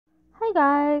Hey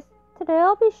guys, today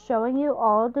I'll be showing you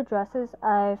all the dresses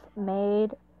I've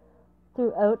made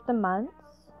throughout the months.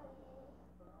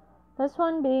 This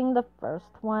one being the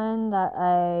first one that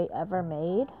I ever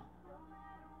made.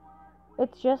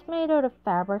 It's just made out of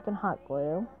fabric and hot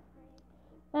glue.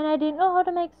 And I didn't know how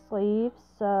to make sleeves,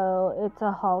 so it's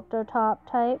a halter top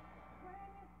type.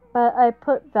 But I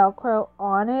put Velcro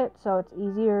on it so it's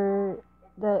easier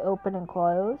to open and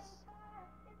close.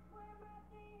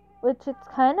 Which it's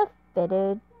kind of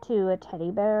fitted to a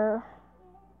teddy bear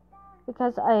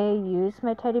because I use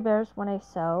my teddy bears when I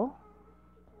sew,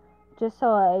 just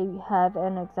so I have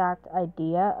an exact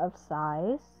idea of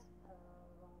size.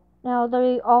 Now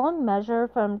they all measure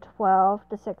from 12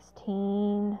 to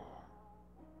 16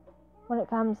 when it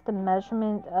comes to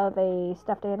measurement of a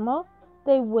stuffed animal.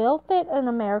 They will fit an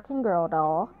American Girl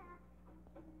doll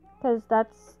because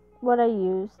that's what I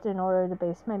used in order to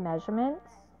base my measurements.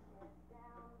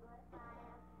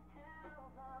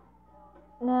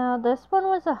 Now, this one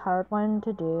was a hard one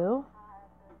to do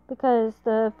because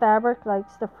the fabric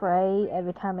likes to fray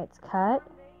every time it's cut.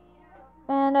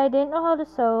 And I didn't know how to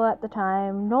sew at the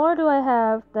time, nor do I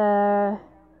have the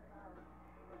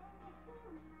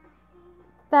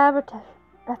Fabri-Tac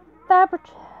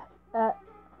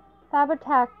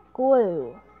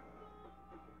glue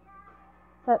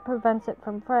that prevents it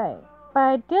from fraying. But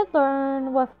I did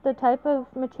learn with the type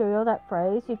of material that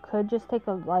frays, you could just take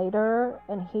a lighter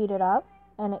and heat it up,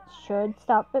 and it should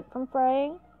stop it from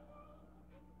fraying.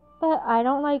 But I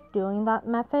don't like doing that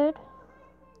method.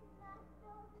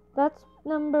 That's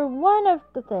number one of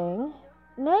the thing.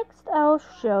 Next, I'll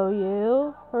show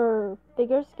you her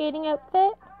figure skating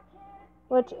outfit,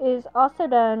 which is also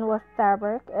done with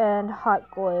fabric and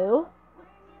hot glue.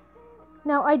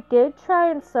 Now, I did try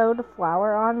and sew the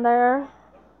flower on there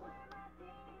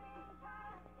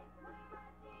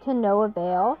to no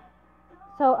avail.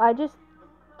 So I just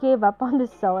gave up on the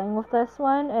sewing with this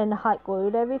one and hot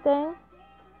glued everything.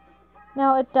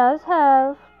 Now it does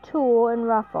have tulle and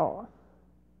ruffle,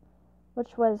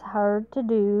 which was hard to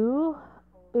do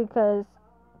because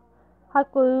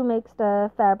hot glue makes the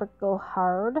fabric go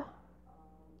hard.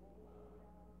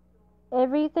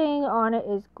 Everything on it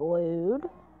is glued,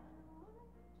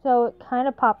 so it kind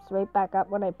of pops right back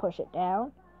up when I push it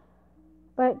down,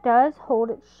 but it does hold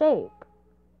its shape.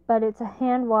 But it's a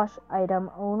hand wash item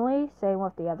only, same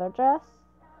with the other dress.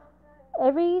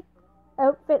 Every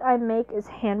outfit I make is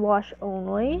hand wash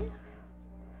only,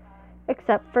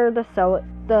 except for the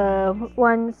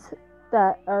ones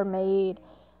that are made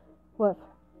with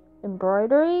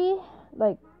embroidery,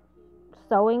 like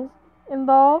sewing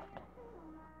involved.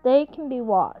 They can be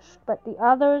washed, but the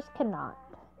others cannot.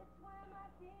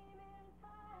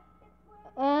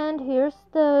 And here's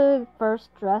the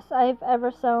first dress I've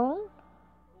ever sewn.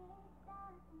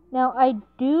 Now, I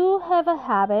do have a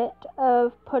habit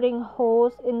of putting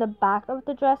holes in the back of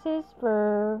the dresses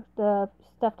for the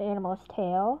stuffed animal's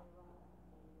tail.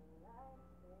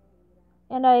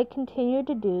 And I continue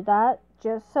to do that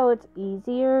just so it's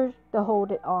easier to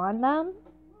hold it on them.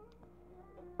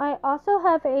 I also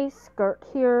have a skirt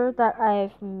here that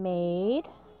I've made.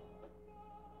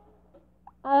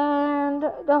 And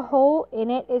the hole in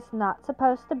it is not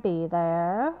supposed to be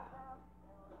there.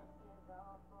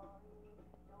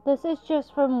 This is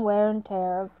just from wear and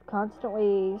tear of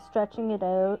constantly stretching it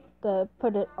out to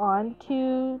put it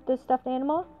onto the stuffed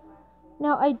animal.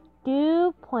 Now, I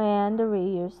do plan to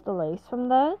reuse the lace from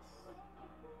this,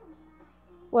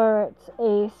 where it's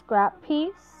a scrap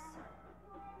piece.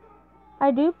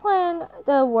 I do plan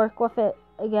to work with it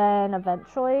again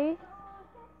eventually.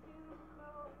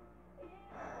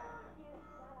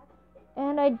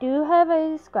 And I do have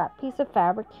a scrap piece of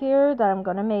fabric here that I'm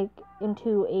going to make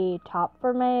into a top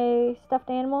for my stuffed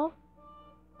animal.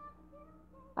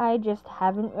 I just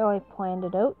haven't really planned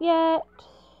it out yet.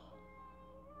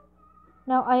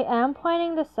 Now, I am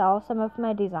planning to sell some of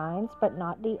my designs, but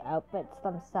not the outfits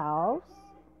themselves.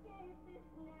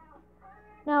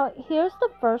 Now, here's the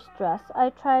first dress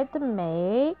I tried to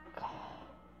make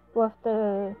with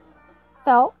the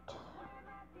felt.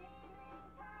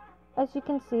 As you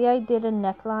can see, I did a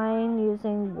neckline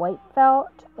using white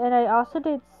felt, and I also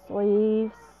did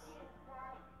sleeves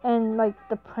and like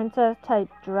the princess type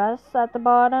dress at the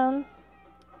bottom.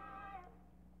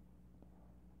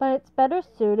 But it's better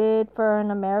suited for an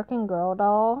American Girl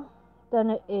doll than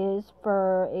it is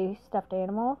for a stuffed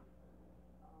animal.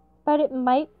 But it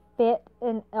might fit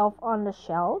an Elf on the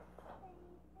Shelf,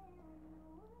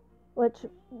 which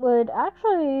would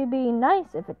actually be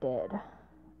nice if it did.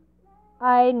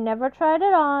 I never tried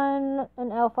it on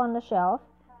an Elf on the Shelf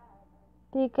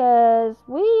because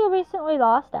we recently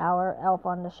lost our Elf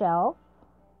on the Shelf.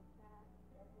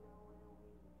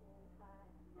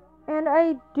 And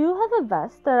I do have a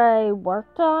vest that I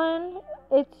worked on.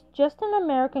 It's just an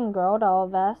American Girl doll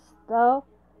vest though,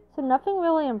 so nothing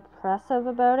really impressive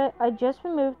about it. I just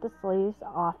removed the sleeves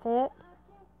off it,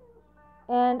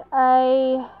 and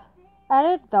I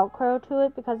added Velcro to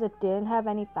it because it didn't have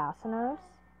any fasteners.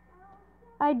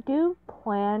 I do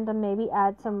plan to maybe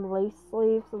add some lace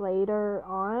sleeves later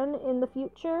on in the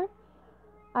future.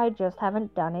 I just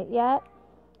haven't done it yet.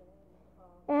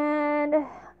 And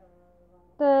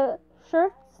the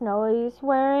shirt Snowy's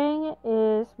wearing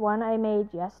is one I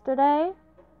made yesterday.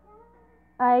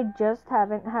 I just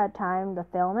haven't had time to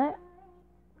film it.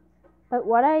 But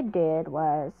what I did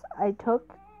was I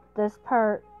took this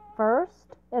part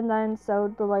first and then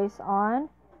sewed the lace on.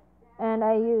 And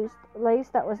I used lace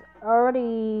that was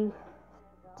already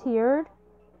tiered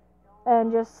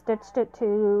and just stitched it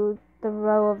to the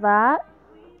row of that.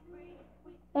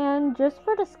 And just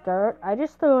for the skirt, I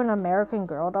just threw an American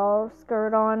Girl doll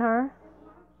skirt on her.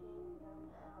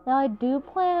 Now I do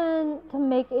plan to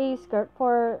make a skirt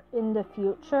for her in the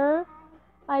future.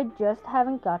 I just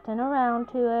haven't gotten around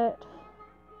to it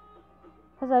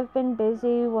because I've been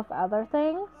busy with other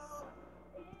things.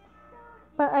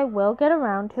 But I will get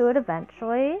around to it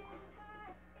eventually.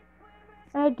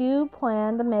 I do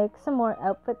plan to make some more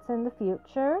outfits in the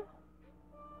future,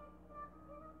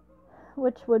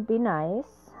 which would be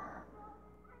nice.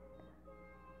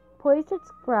 Please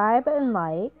subscribe and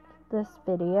like this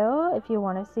video if you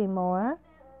want to see more.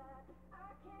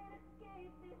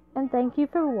 And thank you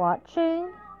for watching.